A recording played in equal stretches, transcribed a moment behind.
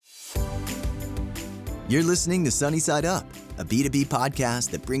You're listening to Sunny Side Up, a B2B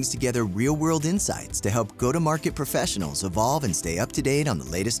podcast that brings together real-world insights to help go-to-market professionals evolve and stay up to date on the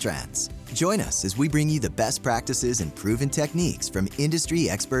latest trends. Join us as we bring you the best practices and proven techniques from industry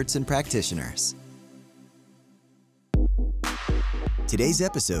experts and practitioners. Today's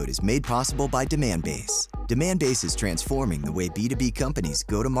episode is made possible by Demandbase. Demandbase is transforming the way B2B companies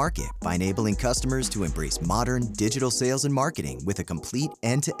go to market by enabling customers to embrace modern digital sales and marketing with a complete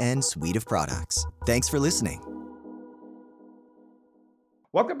end-to-end suite of products. Thanks for listening.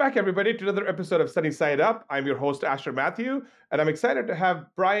 Welcome back, everybody, to another episode of Sunny Side Up. I'm your host, Asher Matthew, and I'm excited to have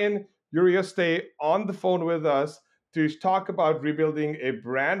Brian Urioste on the phone with us to talk about rebuilding a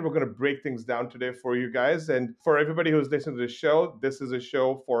brand. We're going to break things down today for you guys. And for everybody who's listening to the show, this is a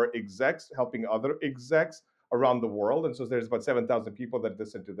show for execs, helping other execs around the world. And so there's about 7,000 people that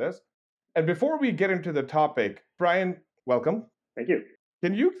listen to this. And before we get into the topic, Brian, welcome. Thank you.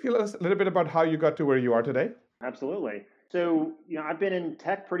 Can you tell us a little bit about how you got to where you are today? Absolutely. So, I've been in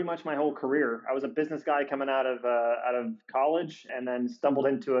tech pretty much my whole career. I was a business guy coming out of college, and then stumbled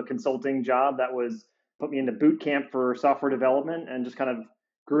into a consulting job that put me into boot camp for software development, and just kind of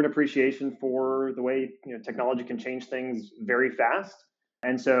grew an appreciation for the way technology can change things very fast.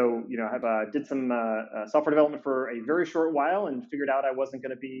 And so, I've did some software development for a very short while, and figured out I wasn't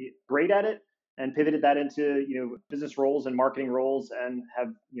going to be great at it, and pivoted that into business roles and marketing roles, and have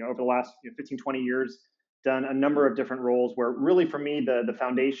over the last 15, 20 years done a number of different roles where really for me the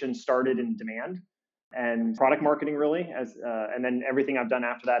foundation started in demand and product marketing really, and then everything I've done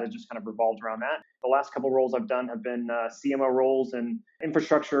after that has just kind of revolved around that. The last couple of roles I've done have been CMO roles in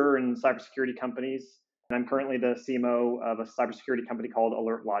infrastructure and cybersecurity companies, and I'm currently the CMO of a cybersecurity company called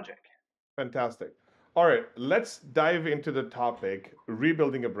AlertLogic. Fantastic. All right, let's dive into the topic,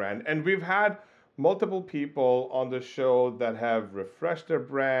 rebuilding a brand. And we've had multiple people on the show that have refreshed their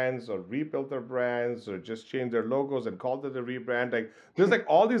brands or rebuilt their brands or just changed their logos and called it a rebrand. Like there's like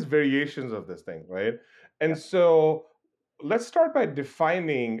all these variations of this thing, right? And so let's start by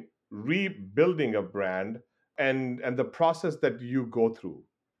defining rebuilding a brand and the process that you go through.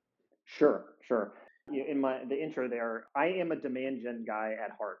 Sure. In the intro there, I am a demand gen guy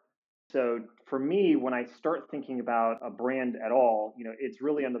at heart. So for me, when I start thinking about a brand at all, it's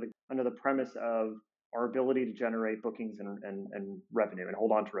really under the premise of our ability to generate bookings and revenue, and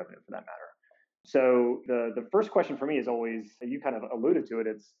hold on to revenue for that matter. So the first question for me is always, you kind of alluded to it,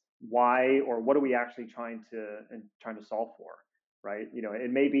 it's why, or what are we actually trying to solve for, right?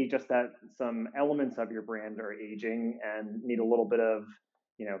 It may be just that some elements of your brand are aging and need a little bit of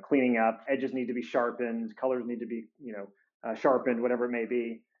cleaning up. Edges need to be sharpened, colors need to be sharpened, whatever it may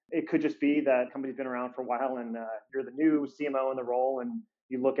be. It could just be that company's been around for a while, and you're the new CMO in the role, and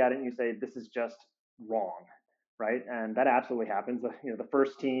you look at it and you say, this is just wrong, right? And that absolutely happens. The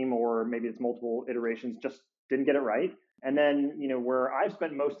first team, or maybe it's multiple iterations, just didn't get it right. And then, where I've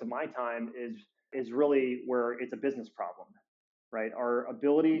spent most of my time is really where it's a business problem, right? Our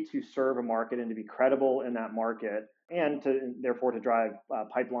ability to serve a market and to be credible in that market, and therefore to drive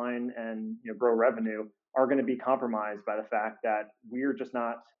pipeline and grow revenue, are going to be compromised by the fact that we're just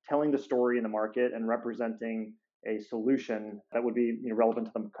not telling the story in the market and representing a solution that would be relevant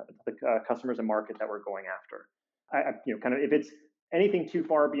to the customers and market that we're going after. If it's anything too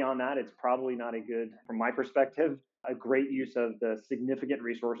far beyond that, it's probably not from my perspective, a great use of the significant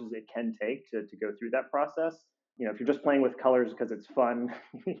resources it can take to go through that process. If you're just playing with colors because it's fun,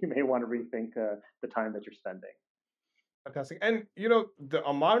 you may want to rethink the time that you're spending. Fantastic. And the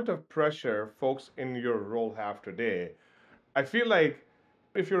amount of pressure folks in your role have today, I feel like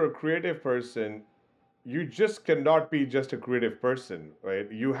if you're a creative person, you just cannot be just a creative person, right?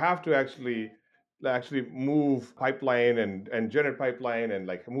 You have to actually move pipeline and generate pipeline and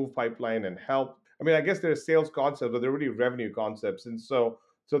like move pipeline and help. I mean, I guess there's sales concepts, but they're really revenue concepts. And so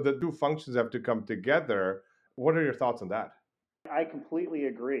the two functions have to come together. What are your thoughts on that? I completely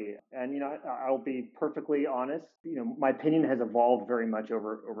agree. And, I'll be perfectly honest, my opinion has evolved very much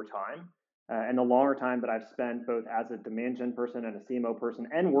over time. And the longer time that I've spent both as a demand gen person and a CMO person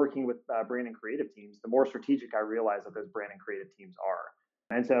and working with brand and creative teams, the more strategic I realize that those brand and creative teams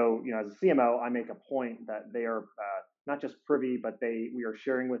are. And so, as a CMO, I make a point that they are not just privy, but we are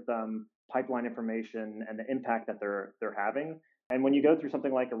sharing with them pipeline information and the impact that they're having. And when you go through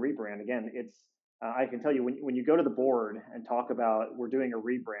something like a rebrand, again, I can tell you when you go to the board and talk about we're doing a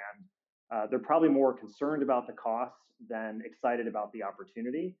rebrand, they're probably more concerned about the costs than excited about the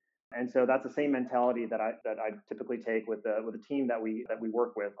opportunity. And so that's the same mentality that I typically take with a team that we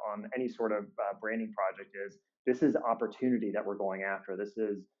work with on any sort of branding project. This is opportunity that we're going after. This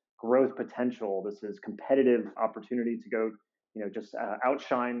is growth potential. This is competitive opportunity to go just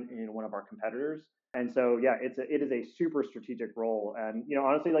outshine one of our competitors. And so yeah, it is a super strategic role. And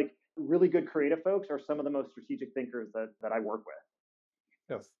honestly, like really good creative folks are some of the most strategic thinkers that I work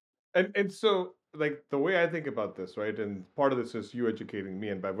with. Yes. And so like the way I think about this, right? And part of this is you educating me,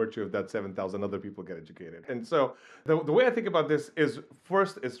 and by virtue of that, 7,000 other people get educated. And so the way I think about this is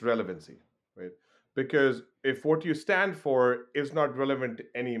first it's relevancy, right? Because if what you stand for is not relevant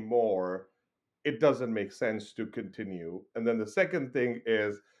anymore, it doesn't make sense to continue. And then the second thing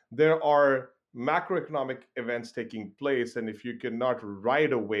is there are macroeconomic events taking place, and if you cannot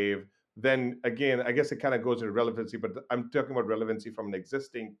ride a wave, then again, I guess it kind of goes into relevancy, but I'm talking about relevancy from an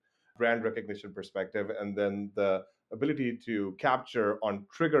existing brand recognition perspective, and then the ability to capture on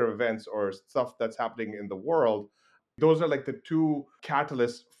trigger events or stuff that's happening in the world. Those are like the two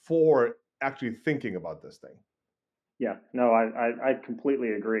catalysts for actually thinking about this thing. Yeah, no, I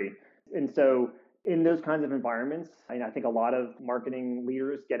completely agree. And so, in those kinds of environments, I think a lot of marketing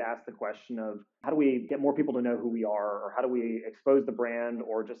leaders get asked the question of how do we get more people to know who we are, or how do we expose the brand,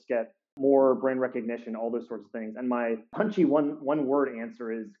 or just get more brand recognition, all those sorts of things. And my punchy one word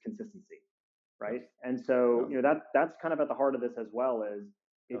answer is consistency, right? Yes. And so, Yes. that's kind of at the heart of this as well. Is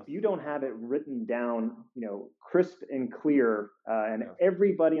if Yes. you don't have it written down, crisp and clear, and Yes.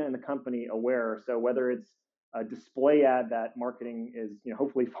 everybody in the company aware. So whether it's a display ad that marketing is,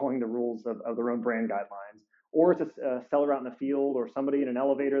 hopefully following the rules of their own brand guidelines, or it's a seller out in the field, or somebody in an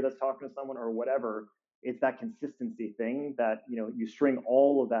elevator that's talking to someone, or whatever. It's that consistency thing that you string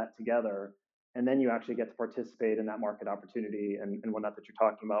all of that together, and then you actually get to participate in that market opportunity and whatnot that you're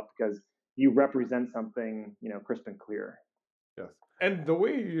talking about because you represent something crisp and clear. Yes. And the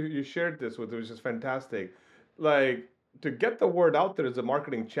way you shared this with it was just fantastic. Like to get the word out there is a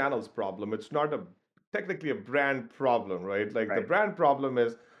marketing channels problem. It's not a technically a brand problem, right? Like the Right. brand problem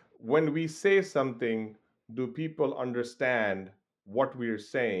is when we say something, do people understand what we're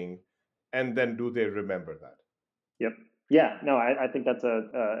saying? And then do they remember that? Yep. Yeah. No, I think that's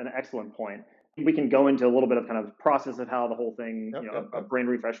an excellent point. We can go into a little bit of kind of process of how the whole thing, Yep, yep, a yep. brand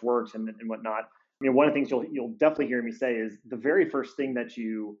refresh works and whatnot. One of the things you'll definitely hear me say is the very first thing that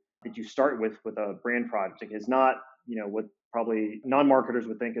you start with a brand project is not what probably non-marketers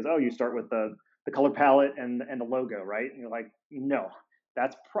would think is, oh, you start with the color palette and the logo, right? And you're like, no,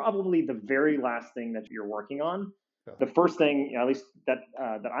 that's probably the very last thing that you're working on. Yes. The first thing, at least that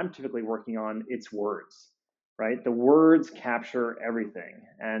I'm typically working on, it's words, right? The words capture everything.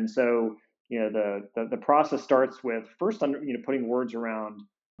 And so, the process starts with first, putting words around,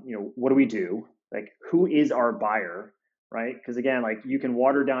 what do we do? Like, who is our buyer, right? Because again, like you can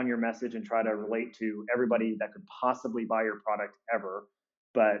water down your message and try to relate to everybody that could possibly buy your product ever.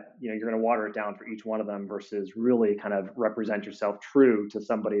 But, you're going to water it down for each one of them versus really kind of represent yourself true to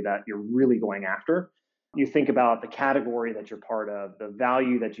somebody that you're really going after. You think about the category that you're part of, the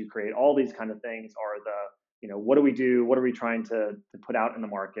value that you create, all these kind of things are the what do we do? What are we trying to put out in the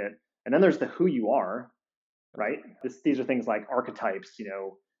market? And then there's the who you are, right? These are things like archetypes.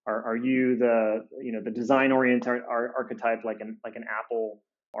 Are you the design oriented archetype like an Apple?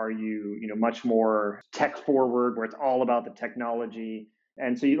 Are you much more tech forward where it's all about the technology?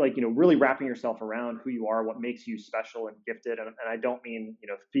 And so you really wrapping yourself around who you are, what makes you special and gifted. And I don't mean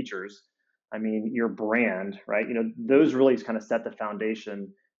features. I mean your brand, right? Those really kind of set the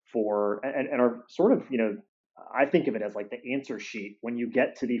foundation for and are sort of I think of it as like the answer sheet when you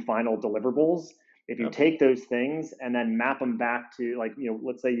get to the final deliverables. If you Yep. take those things and then map them back to, like,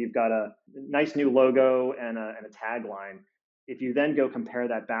 let's say you've got a nice new logo and a tagline. If you then go compare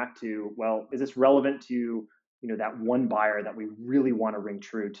that back to, well, is this relevant to that one buyer that we really want to ring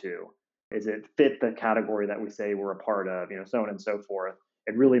true to? Is it fit the category that we say we're a part of? So on and so forth.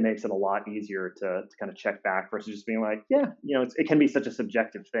 It really makes it a lot easier to kind of check back versus just being like, yeah, it can be such a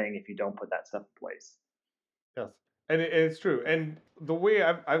subjective thing if you don't put that stuff in place. Yes, and it's true. And the way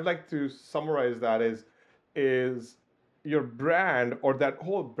I'd like to summarize that is your brand or that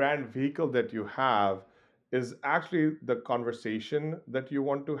whole brand vehicle that you have is actually the conversation that you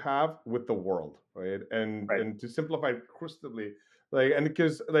want to have with the world, right? And Right. and to simplify it crystally, like, and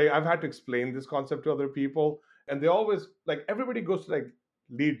because like I've had to explain this concept to other people, and they always like everybody goes to like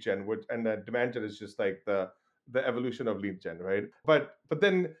lead gen, which and demand gen is just like the evolution of lead gen, right? But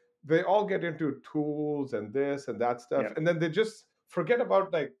then they all get into tools and this and that stuff, Yeah. and then they just forget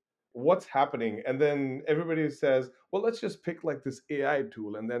about like what's happening, and then everybody says, well, let's just pick like this AI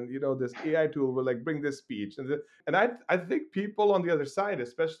tool, and then this AI tool will like bring this speech, and I think people on the other side,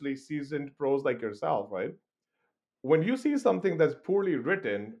 especially seasoned pros like yourself, right, when you see something that's poorly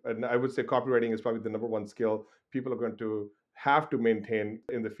written, and I would say copywriting is probably the number one skill people are going to have to maintain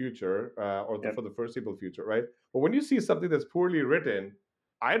in the future Yep. for the foreseeable future, right? But when you see something that's poorly written,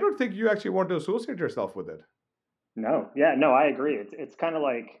 I don't think you actually want to associate yourself with it. No, yeah, no, I agree. It's kind of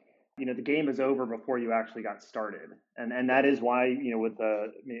like, the game is over before you actually got started. And that is why, with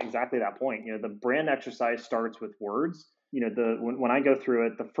exactly that point, the brand exercise starts with words. When I go through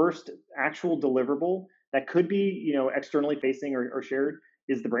it, the first actual deliverable that could be, externally facing or shared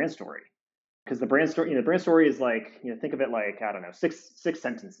is the brand story. Because the brand story is like, think of it like, I don't know, six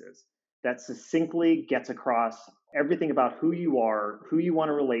sentences that succinctly gets across everything about who you are, who you want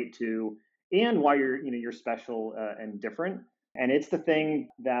to relate to, and why you're special and different. And it's the thing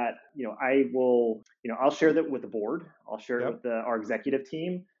that I will, I'll share that with the board. I'll share it with Yep. our executive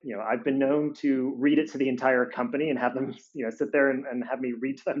team. I've been known to read it to the entire company and have them sit there and have me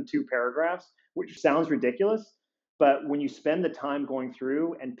read to them 2 paragraphs, which sounds ridiculous. But when you spend the time going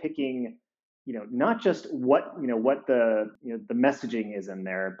through and picking, not just what the messaging is in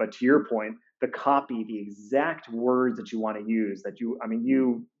there, but to your point, the copy, the exact words that you want to use, that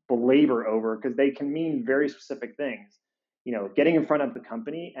you belabor over, because they can mean very specific things. Getting in front of the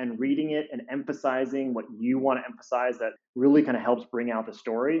company and reading it and emphasizing what you want to emphasize, that really kind of helps bring out the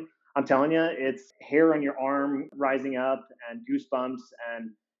story. I'm telling you, it's hair on your arm rising up and goosebumps.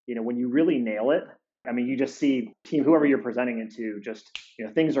 And when you really nail it, I mean, you just see team, whoever you're presenting it to, just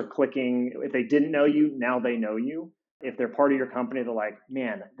things are clicking. If they didn't know you, now they know you. If they're part of your company, they're like,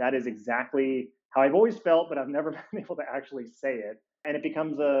 man, that is exactly how I've always felt, but I've never been able to actually say it. And it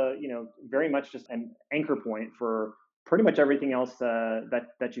becomes a very much just an anchor point for pretty much everything else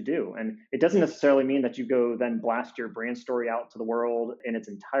that you do. And it doesn't necessarily mean that you go then blast your brand story out to the world in its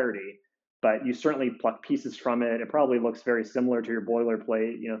entirety, but you certainly pluck pieces from it. It probably looks very similar to your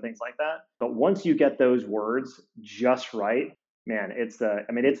boilerplate, things like that. But once you get those words just right, man, it's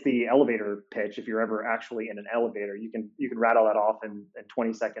the elevator pitch. If you're ever actually in an elevator, you can rattle that off in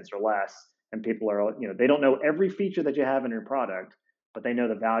 20 seconds or less. And people are, they don't know every feature that you have in your product, but they know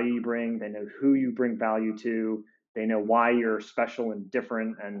the value you bring. They know who you bring value to. They know why you're special and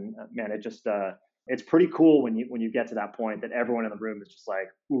different. And man, it's pretty cool when you get to that point that everyone in the room is just like,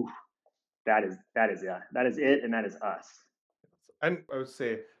 ooh, that is it, and that is us. And I would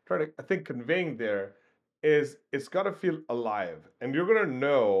say, I think conveying there is it's got to feel alive, and you're going to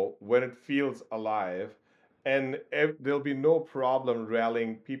know when it feels alive, and there'll be no problem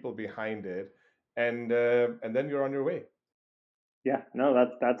rallying people behind it, and then you're on your way. Yeah, no,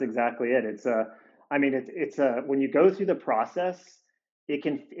 that's exactly it. I mean, it's when you go through the process, it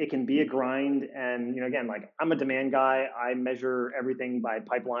can be a grind. And again, like, I'm a demand guy. I measure everything by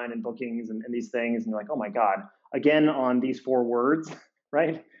pipeline and bookings and these things. And you're like, oh my god, again on these 4 words,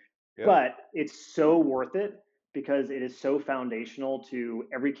 right? Yeah. But it's so worth it because it is so foundational to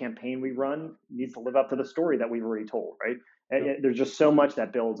every campaign we run. Needs to live up to the story that we've already told, right? Yep. There's just so much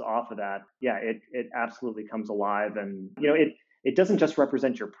that builds off of that. Yeah, it absolutely comes alive. And it doesn't just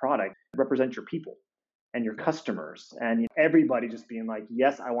represent your product, it represents your people and your Yeah. customers and everybody just being like,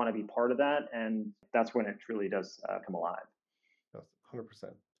 yes, I want to be part of that. And that's when it truly does come alive. Yes,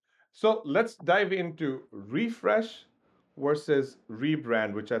 100%. So let's dive into refresh versus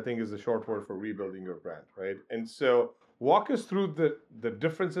rebrand, which I think is the short word for rebuilding your brand, right? And so walk us through the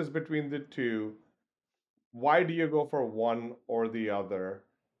differences between the two. Why do you go for one or the other?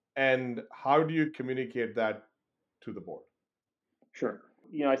 And how do you communicate that to the board? Sure.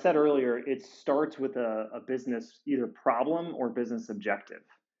 I said earlier, it starts with a business either problem or business objective,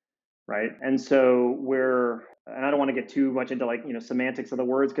 right? And so and I don't want to get too much into, like, semantics of the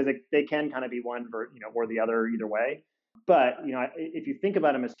words, because they can kind of be one or the other either way. But if you think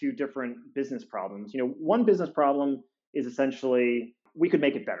about them as 2 different business problems, one business problem is essentially, we could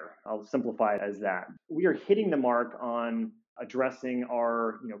make it better. I'll simplify it as that. We are hitting the mark on addressing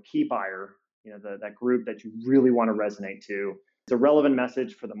our key buyer, that group that you really want to resonate to. It's a relevant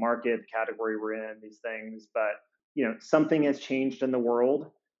message for the market, the category we're in, these things. But something has changed in the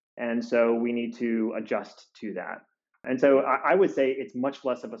world, and so we need to adjust to that. And so I would say it's much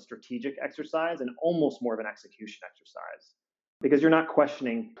less of a strategic exercise and almost more of an execution exercise, because you're not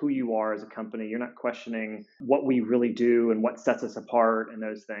questioning who you are as a company. You're not questioning what we really do and what sets us apart and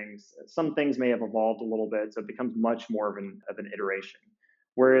those things. Some things may have evolved a little bit, so it becomes much more of an iteration.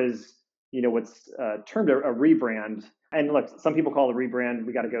 Whereas, what's termed a rebrand, and look, some people call it a rebrand,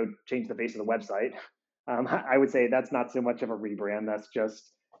 we got to go change the face of the website. I would say that's not so much of a rebrand. That's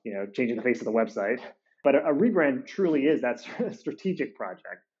just changing the face of the website. But a rebrand truly is that strategic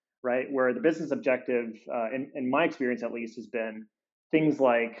project, right? Where the business objective, in my experience at least, has been things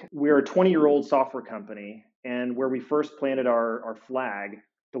like, we're a 20-year-old software company, and where we first planted our flag,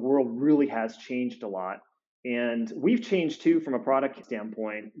 the world really has changed a lot. And we've changed too from a product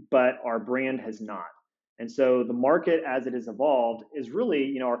standpoint, but our brand has not. And so the market as it has evolved is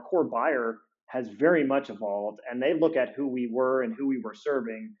really, our core buyer has very much evolved, and they look at who we were and who we were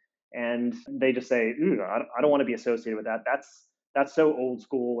serving, and they just say, "Ooh, I don't want to be associated with that. That's so old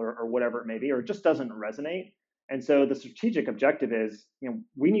school," or whatever it may be, or it just doesn't resonate. And so the strategic objective is,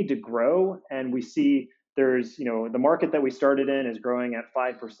 we need to grow, and we see there's, the market that we started in is growing at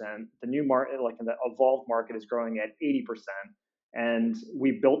 5%. The new market, like the evolved market, is growing at 80%. And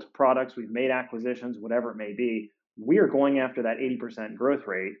we built products, we've made acquisitions, whatever it may be. We are going after that 80% growth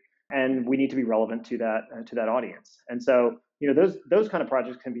rate, and we need to be relevant to that audience. And so, those kind of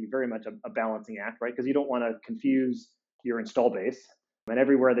projects can be very much a balancing act, right? Because you don't want to confuse your install base. And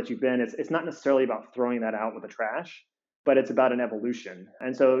everywhere that you've been, it's not necessarily about throwing that out with the trash, but it's about an evolution.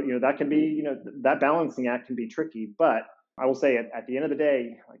 And so, that can be, that balancing act can be tricky. But I will say at the end of the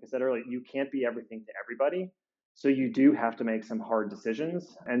day, like I said earlier, you can't be everything to everybody. So you do have to make some hard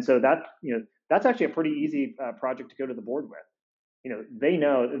decisions. And so that's actually a pretty easy project to go to the board with. They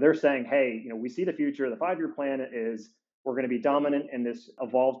know, they're saying, hey, we see the future. The 5-year plan is we're going to be dominant in this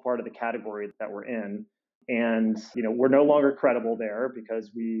evolved part of the category that we're in. And, we're no longer credible there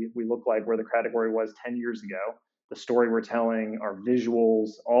because we look like where the category was 10 years ago. The story we're telling, our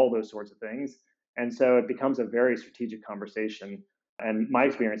visuals, all those sorts of things. And so it becomes a very strategic conversation. And my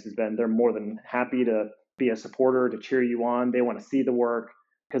experience has been they're more than happy to be a supporter, to cheer you on. They want to see the work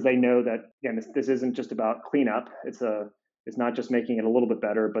because they know that, again, this isn't just about cleanup. It's not just making it a little bit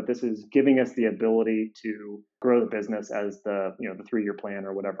better, but this is giving us the ability to grow the business as the 3-year plan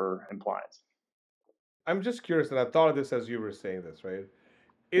or whatever implies. I'm just curious, and I thought of this as you were saying this, right?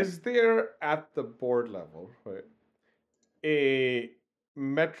 Yeah. Is there at the board level, right, a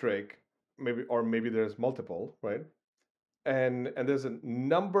metric, maybe there's multiple, right? And there's a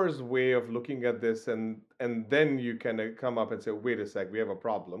numbers way of looking at this, and then you can come up and say, wait a sec, we have a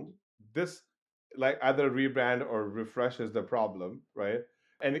problem. This, like, either rebrand or refresh is the problem, right?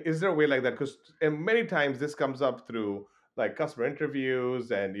 And is there a way like that? Because many times this comes up through like customer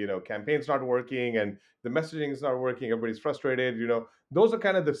interviews, and campaigns not working, and the messaging is not working, everybody's frustrated. Those are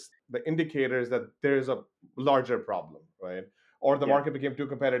kind of the indicators that there's a larger problem, right? Or the Yeah. market became too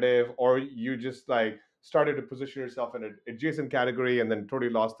competitive, or you just like started to position yourself in an adjacent category and then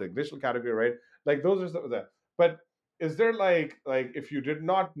totally lost the initial category, right? Like those are some of that. But is there like if you did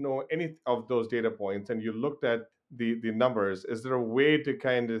not know any of those data points and you looked at the numbers, is there a way to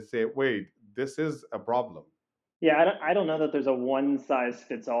kind of say, wait, this is a problem? Yeah, I don't know that there's a one size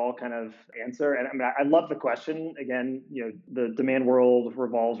fits all kind of answer. And I mean, I love the question. Again, the demand world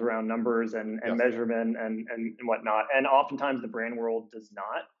revolves around numbers and Yes. measurement and whatnot. And oftentimes the brand world does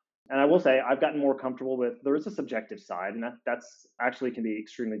not. And I will say I've gotten more comfortable with there is a subjective side, and that's actually can be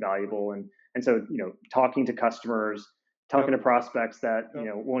extremely valuable. And so, talking to customers, talking Yep. to prospects that,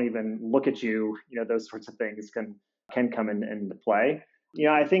 Yep. won't even look at you, those sorts of things can come into play.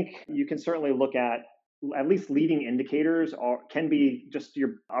 I think you can certainly look at least leading indicators can be just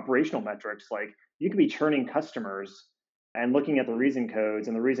your operational metrics. Like you could be churning customers and looking at the reason codes,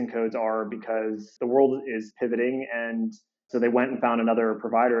 and the reason codes are because the world is pivoting, and so they went and found another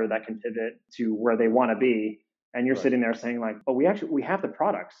provider that can pivot to where they want to be. And you're Right. sitting there saying like, "Oh, we have the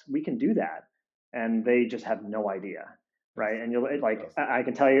products, we can do that," and they just have no idea, Yes. right? And you're like, Yes. I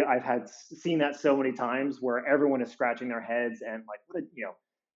can tell you, I've seen that so many times where everyone is scratching their heads and like,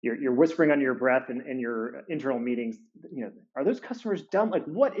 you're whispering under your breath in your internal meetings, are those customers dumb? Like,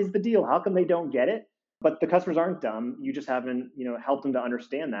 what is the deal? How come they don't get it? But the customers aren't dumb. You just haven't, helped them to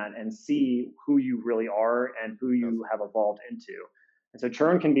understand that and see who you really are and who Yes. you have evolved into. And so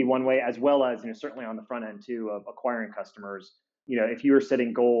churn can be one way, as well as, certainly on the front end too, of acquiring customers. If you are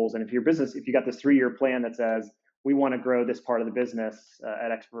setting goals, and if your business, if you got this 3-year plan that says we want to grow this part of the business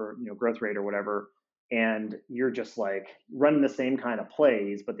at X growth rate or whatever, and you're just like running the same kind of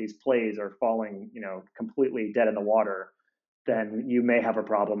plays, but these plays are falling, completely dead in the water, then you may have a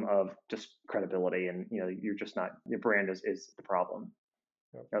problem of just credibility, and you're just not, your brand is the problem,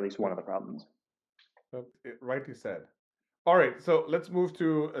 Yep. or at least one of the problems. Yep. Rightly said. All right, so let's move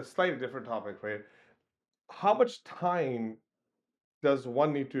to a slightly different topic, right? How much time does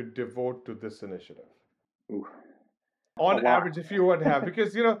one need to devote to this initiative? Ooh, a On lot. average, if you would have,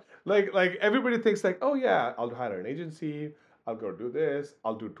 because like everybody thinks like, oh yeah, I'll hire an agency, I'll go do this,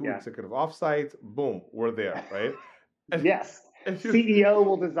 I'll do 2 Yeah. executive offsites, boom, we're there, right? And, Yes. and you, CEO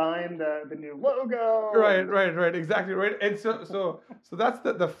will design the new logo right, and right, right, exactly, right. And so that's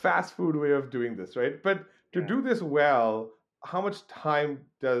the fast food way of doing this, right? But to yeah. do this well, how much time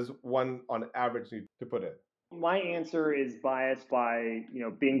does one on average need to put in? My answer is biased by,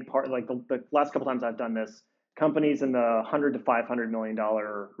 being part, like the last couple times I've done this, companies in the 100 to $500 million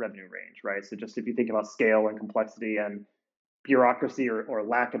revenue range, right? So just if you think about scale and complexity and bureaucracy or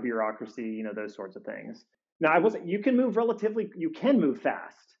lack of bureaucracy, those sorts of things. Now, you can move you can move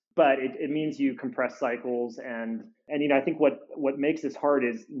fast, but it means you compress cycles. And I think what makes this hard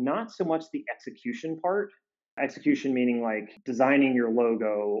is not so much the execution part. Execution meaning like designing your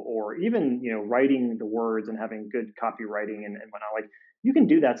logo or even, writing the words and having good copywriting and whatnot. Like you can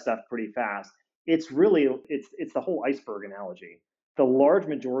do that stuff pretty fast. It's really, it's the whole iceberg analogy. The large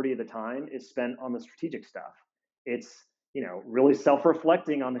majority of the time is spent on the strategic stuff. It's, really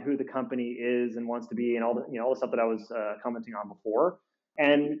self-reflecting on who the company is and wants to be and all the stuff that I was commenting on before.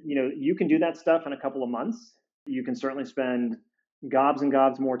 And, you can do that stuff in a couple of months. You can certainly spend gobs and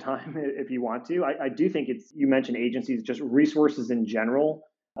gobs more time if you want to. I do think you mentioned agencies, just resources in general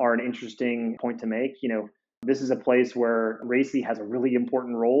are an interesting point to make. This is a place where RACI has a really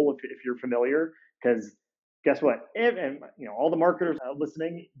important role if you're familiar, because guess what? All the marketers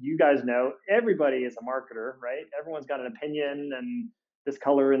listening, you guys know everybody is a marketer, right? Everyone's got an opinion and this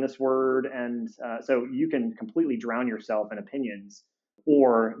color and this word. And so you can completely drown yourself in opinions,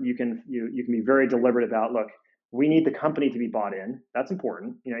 or you can be very deliberate about, look, we need the company to be bought in. That's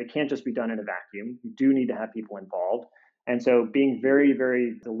important. It can't just be done in a vacuum. You do need to have people involved. And so being very,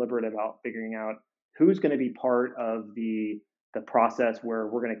 very deliberate about figuring out who's going to be part of the process where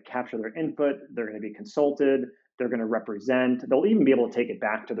we're going to capture their input, they're going to be consulted, they're going to represent, they'll even be able to take it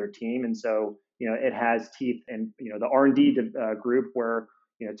back to their team. And so, it has teeth in, the R&D group where,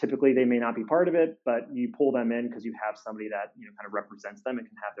 typically they may not be part of it, but you pull them in because you have somebody that, kind of represents them and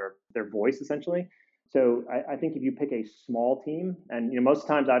can have their voice essentially. So I think if you pick a small team, and most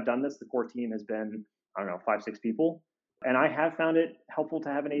times I've done this, the core team has been, I don't know, 5-6 people. And I have found it helpful to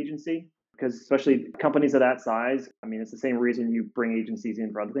have an agency, because especially companies of that size, it's the same reason you bring agencies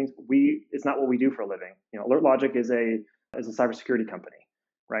in for other things. It's not what we do for a living. AlertLogic is a cybersecurity company,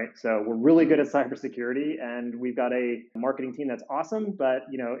 right? So we're really good at cybersecurity, and we've got a marketing team that's awesome, but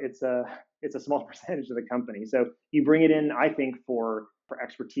it's a small percentage of the company. So you bring it in, I think, for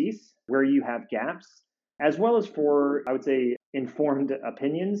expertise where you have gaps, as well as for, I would say, informed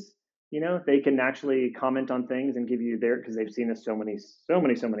opinions. They can actually comment on things and give you because they've seen this so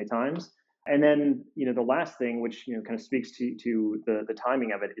many times. And then, the last thing, which, kind of speaks to the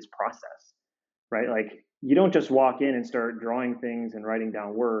timing of it, is process, right? Like you don't just walk in and start drawing things and writing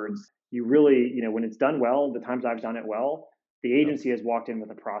down words. You really, when it's done well, the times I've done it well, the agency has walked in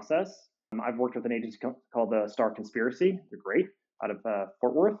with a process. I've worked with an agency called the Star Conspiracy. They're great, out of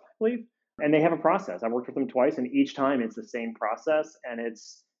Fort Worth, I believe. And they have a process. I've worked with them twice, and each time it's the same process. And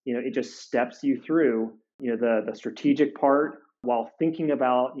it's, it just steps you through, the strategic part while thinking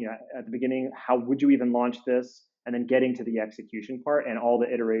about, at the beginning, how would you even launch this? And then getting to the execution part and all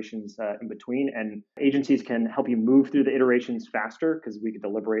the iterations in between. And agencies can help you move through the iterations faster because we could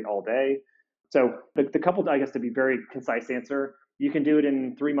deliberate all day. So the couple, I guess, to be very concise answer, you can do it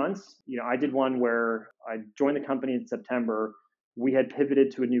in 3 months. I did one where I joined the company in September. We had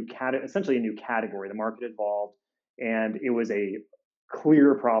pivoted to essentially a new category. The market evolved, and it was a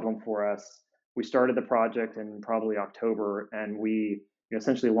clear problem for us. We started the project in probably October, and we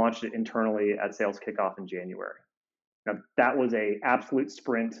essentially launched it internally at sales kickoff in January. Now, that was a absolute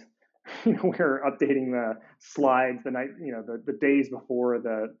sprint. We were updating the slides the night, the days before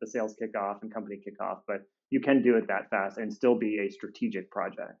the sales kickoff and company kickoff, but you can do it that fast and still be a strategic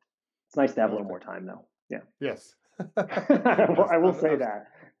project. It's nice to have a little more time, though. Yeah. Yes. I will say that.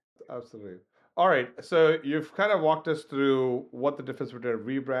 Absolutely. All right. So you've kind of walked us through what the difference between a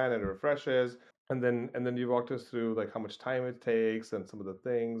rebrand and a refresh is. And then you walked us through like how much time it takes and some of the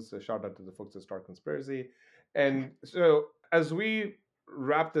things. A shout out to the folks at Star Conspiracy. And so as we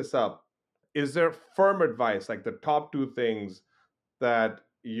wrap this up, is there firm advice, like the top 2 things that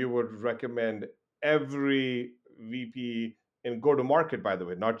you would recommend every VP in go-to-market, by the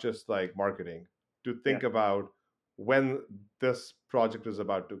way, not just like marketing, to think about when this project is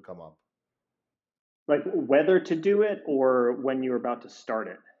about to come up? Like whether to do it or when you're about to start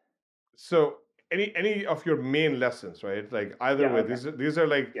it? So any of your main lessons, right? Like either way, okay. These are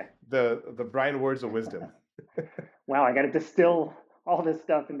like the Brian words of wisdom. Wow, I got to distill all this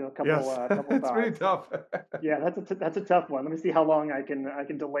stuff into a couple couple it's thoughts. Pretty tough. Yeah, that's a tough one. Let me see how long I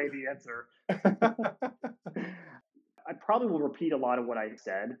can delay the answer. I probably will repeat a lot of what I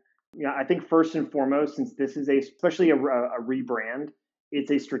said. I think first and foremost, since this is especially a rebrand,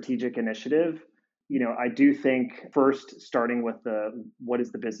 it's a strategic initiative. I do think first starting with what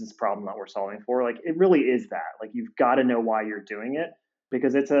is the business problem that we're solving for? Like it really is that. Like you've got to know why you're doing it,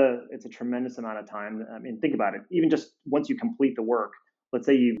 because it's a tremendous amount of time. I mean, think about it. Even just once you complete the work, let's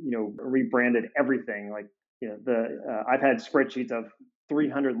say you rebranded everything, like I've had spreadsheets of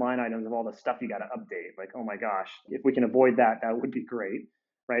 300 line items of all the stuff you got to update. Like, oh my gosh, if we can avoid that, that would be great,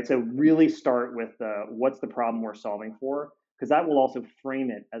 right? So really start with what's the problem we're solving for, because that will also frame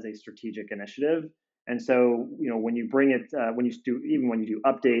it as a strategic initiative. And so, when you bring it, when you do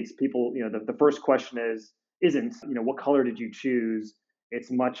updates, people, the first question isn't, what color did you choose? It's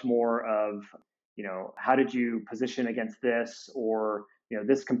much more of, how did you position against this, or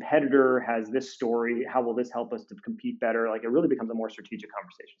this competitor has this story, how will this help us to compete better? Like, it really becomes a more strategic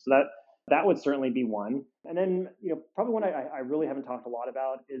conversation. So that would certainly be one. And then, probably one I really haven't talked a lot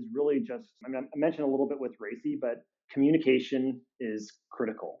about is really just, I mean, I mentioned a little bit with Racy, but communication is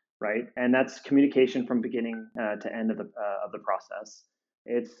critical, right? And that's communication from beginning to end of the process.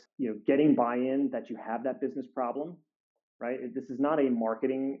 It's, getting buy-in that you have that business problem, right? This is not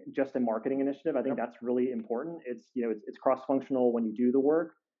just a marketing initiative. I think that's really important. It's cross-functional when you do the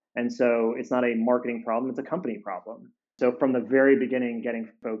work. And so it's not a marketing problem, it's a company problem. So from the very beginning, getting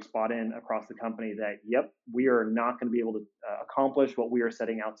folks bought in across the company that, yep, we are not going to be able to accomplish what we are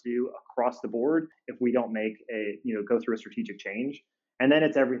setting out to do across the board if we don't go through a strategic change. And then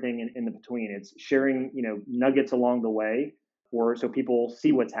it's everything in the between. It's sharing, nuggets along the way, so people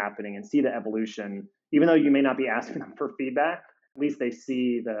see what's happening and see the evolution. Even though you may not be asking them for feedback, at least they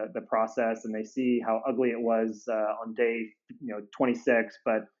see the process and they see how ugly it was on day 26,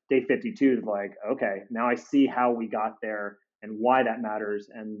 but day 52 is like, okay, now I see how we got there and why that matters,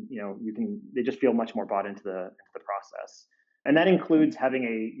 and they just feel much more bought into the process. And that includes having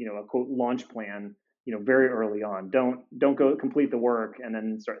a quote launch plan very early on. Don't go complete the work and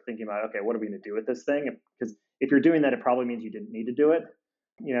then start thinking about, okay, what are we going to do with this thing? Because if you're doing that, it probably means you didn't need to do it.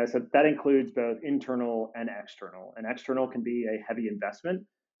 So that includes both internal and external. And external can be a heavy investment.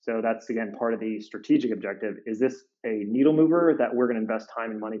 So that's, again, part of the strategic objective. Is this a needle mover that we're going to invest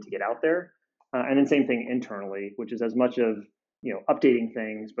time and money to get out there? And then same thing internally, which is as much of updating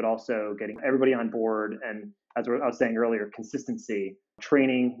things, but also getting everybody on board. And as I was saying earlier, consistency,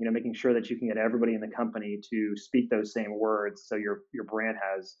 training, making sure that you can get everybody in the company to speak those same words, so your brand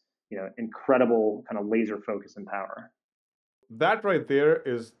has incredible kind of laser focus and power. That right there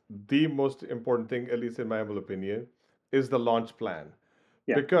is the most important thing, at least in my humble opinion, is the launch plan.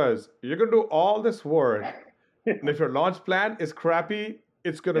 Yeah. Because you're going to do all this work, and if your launch plan is crappy,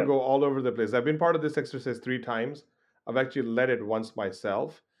 it's going to go all over the place. I've been part of this exercise 3 times. I've actually led it once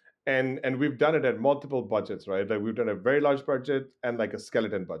myself. And we've done it at multiple budgets, right? Like, we've done a very large budget and like a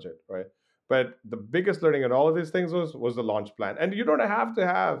skeleton budget, right? But the biggest learning in all of these things was the launch plan. And you don't have to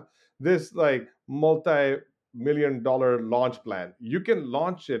have this like multi-million-dollar launch plan. You can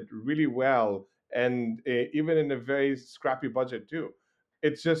launch it really well, and even in a very scrappy budget too.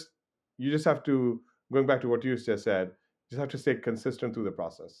 It's just, you just have to, going back to what you just said, just have to stay consistent through the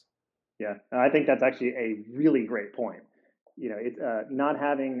process. Yeah, I think that's actually a really great point. It's not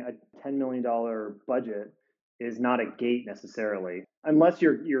having a $10 million budget is not a gate necessarily, unless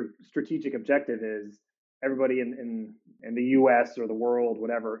your strategic objective is everybody in the U.S. or the world,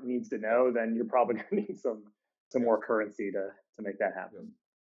 whatever, needs to know. Then you're probably going to need some more currency to make that happen.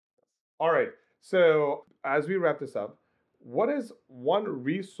 All right. So as we wrap this up, what is one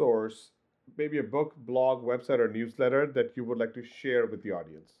resource, maybe a book, blog, website, or newsletter that you would like to share with the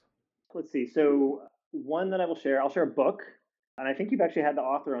audience? Let's see. So one that I'll share a book, and I think you've actually had the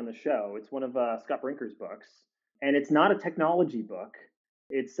author on the show. It's one of Scott Brinker's books, and it's not a technology book.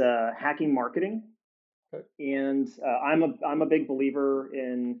 It's Hacking Marketing, okay. And I'm a big believer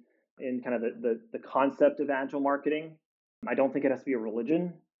in kind of the concept of agile marketing. I don't think it has to be a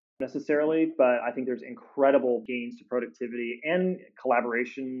religion necessarily, but I think there's incredible gains to productivity and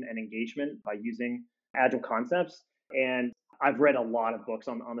collaboration and engagement by using agile concepts. And I've read a lot of books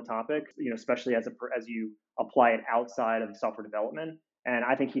on the topic, especially as you apply it outside of software development. And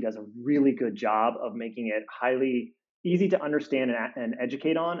I think he does a really good job of making it highly easy to understand and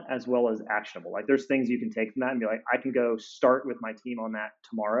educate on, as well as actionable. Like, there's things you can take from that and be like, I can go start with my team on that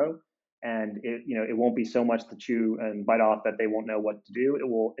tomorrow. And it won't be so much to chew and bite off that they won't know what to do. It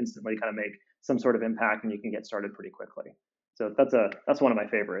will instantly kind of make some sort of impact, and you can get started pretty quickly. So that's one of my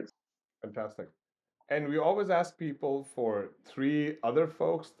favorites. Fantastic. And we always ask people for 3 other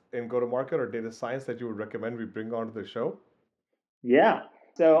folks in go-to-market or data science that you would recommend we bring onto the show. Yeah.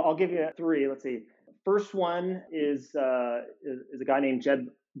 So I'll give you 3. Let's see. First one is a guy named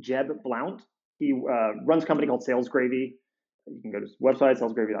Jeb Blount. He runs a company called Sales Gravy. You can go to his website,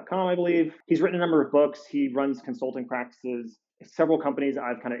 salesgravy.com, I believe. He's written a number of books. He runs consulting practices. Several companies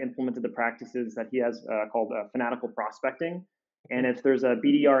I've kind of implemented the practices that he has called fanatical prospecting. And if there's a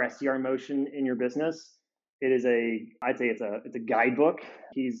BDR, SDR motion in your business, I'd say it's a guidebook.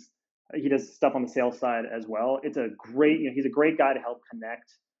 He's He does stuff on the sales side as well. It's a great, he's a great guy to help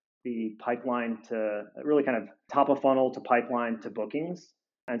connect the pipeline to really kind of top of funnel to pipeline to bookings.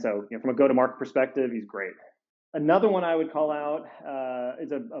 And so, from a go-to-market perspective, he's great. Another one I would call out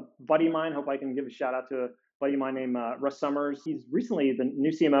is a buddy of mine. Hope I can give a shout out to a buddy of mine named Russ Summers. He's recently the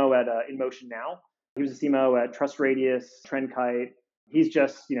new CMO at InMotion now. He was a CMO at TrustRadius, Trendkite. He's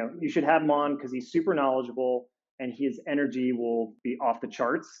just, you should have him on because he's super knowledgeable and his energy will be off the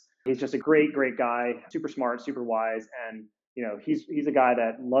charts. He's just a great, great guy, super smart, super wise. And, he's a guy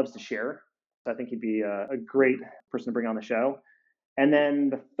that loves to share. So I think he'd be a great person to bring on the show. And then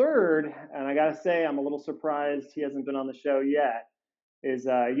the third, and I got to say, I'm a little surprised he hasn't been on the show yet, is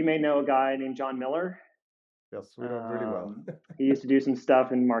you may know a guy named John Miller. Yes, we know him really well. He used to do some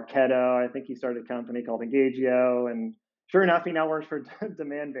stuff in Marketo. I think he started a company called Engagio. And sure enough, he now works for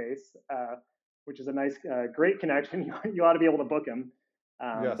Demandbase, which is a nice, great connection. You ought to be able to book him.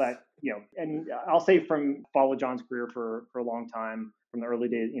 Yes. But, and I'll say follow John's career for a long time, from the early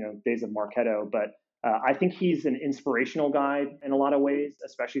days, days of Marketo. But I think he's an inspirational guy in a lot of ways,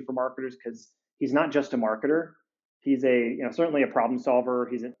 especially for marketers, because he's not just a marketer. He's certainly a problem solver.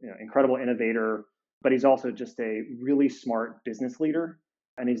 He's an incredible innovator, but he's also just a really smart business leader.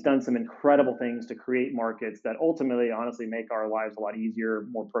 And he's done some incredible things to create markets that ultimately, honestly, make our lives a lot easier,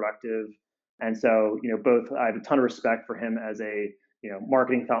 more productive. And so, both I have a ton of respect for him as a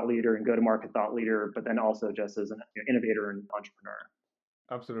marketing thought leader and go-to-market thought leader, but then also just as an innovator and entrepreneur.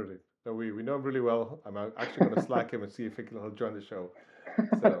 Absolutely. So we know him really well. I'm actually going to Slack him and see if he'll join the show.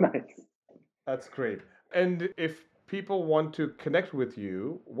 So Nice. That's great. And if people want to connect with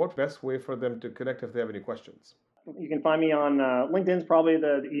you, what best way for them to connect if they have any questions? You can find me on LinkedIn's probably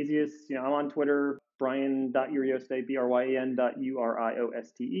the easiest. I'm on Twitter, Brian.Urioste,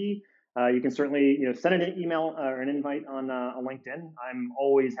 BRYN.URIOSTE. You can certainly send an email or an invite on LinkedIn. I'm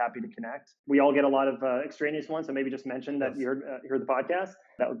always happy to connect. We all get a lot of extraneous ones, so maybe just mention that you heard the podcast.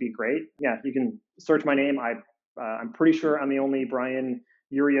 That would be great. Yeah, you can search my name. I'm pretty sure I'm the only Brian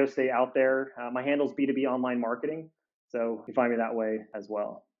Urioste out there. My handle's B2B Online Marketing, so you can find me that way as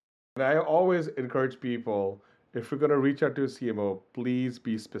well. And I always encourage people, if you're going to reach out to a CMO, please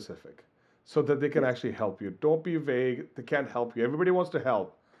be specific so that they can actually help you. Don't be vague. They can't help you. Everybody wants to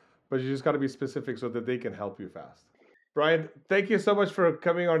help, but you just got to be specific so that they can help you fast. Brian, thank you so much for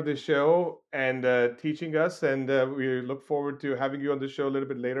coming on the show and teaching us. And we look forward to having you on the show a little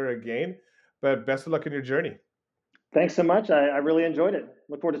bit later again. But best of luck in your journey. Thanks so much. I really enjoyed it.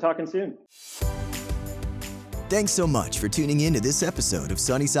 Look forward to talking soon. Thanks so much for tuning in to this episode of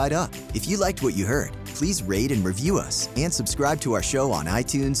Sunny Side Up. If you liked what you heard, please rate and review us and subscribe to our show on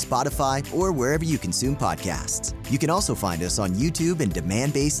iTunes, Spotify, or wherever you consume podcasts. You can also find us on YouTube and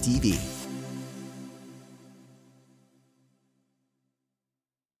Demandbase TV.